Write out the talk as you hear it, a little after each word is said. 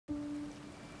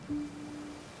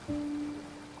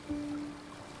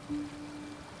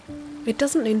It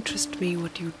doesn't interest me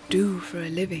what you do for a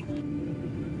living.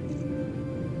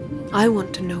 I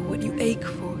want to know what you ache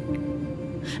for,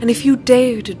 and if you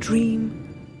dare to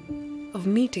dream of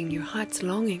meeting your heart's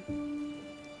longing.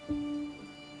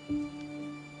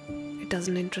 It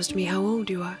doesn't interest me how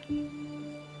old you are.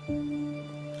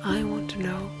 I want to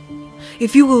know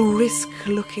if you will risk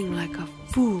looking like a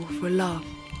fool for love,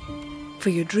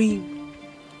 for your dream,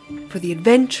 for the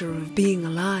adventure of being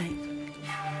alive.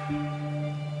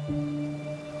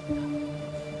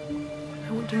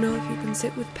 I want to know if you can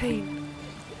sit with pain,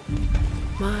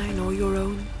 mine or your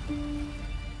own,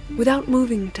 without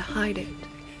moving to hide it,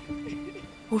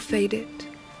 or fade it,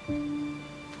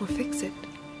 or fix it.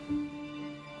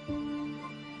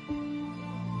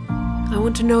 I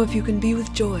want to know if you can be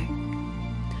with joy,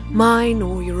 mine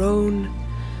or your own,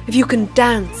 if you can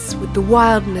dance with the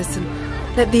wildness and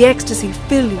let the ecstasy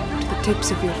fill you to the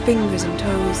tips of your fingers and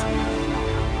toes,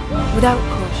 without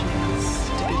cautioning us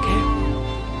to be careful,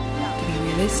 to be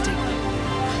realistic,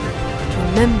 to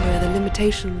remember the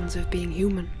limitations of being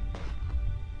human.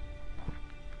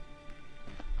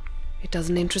 It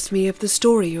doesn't interest me if the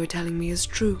story you're telling me is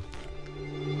true.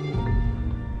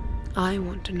 I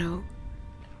want to know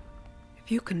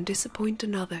if you can disappoint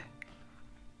another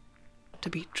to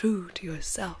be true to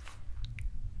yourself.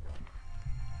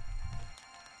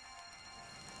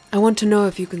 I want to know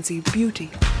if you can see beauty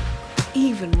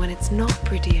even when it's not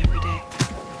pretty every day,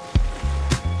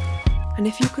 and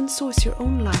if you can source your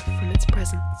own life from its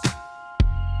presence.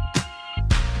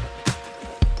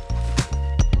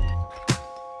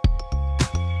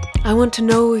 I want to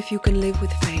know if you can live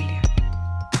with failure,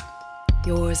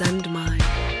 yours and mine,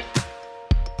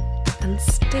 and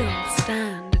still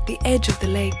stand at the edge of the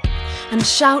lake and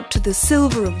shout to the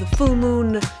silver of the full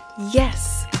moon,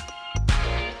 yes.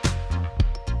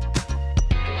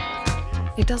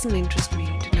 It doesn't interest me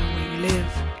to know where you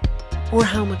live or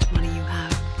how much money you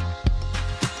have.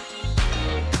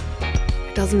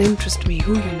 It doesn't interest me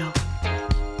who you know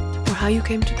or how you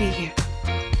came to be here.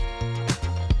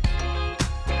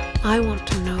 I want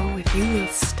to know if you will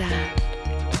stand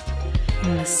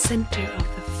in the center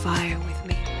of the fire with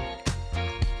me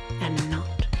and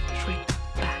not shrink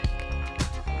back.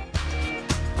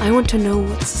 I want to know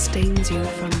what sustains you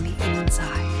from the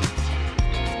inside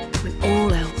when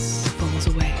all else falls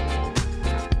away.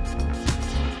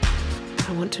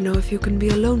 I want to know if you can be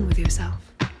alone with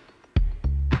yourself,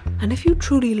 and if you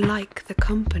truly like the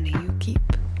company you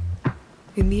keep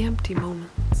in the empty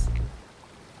moments.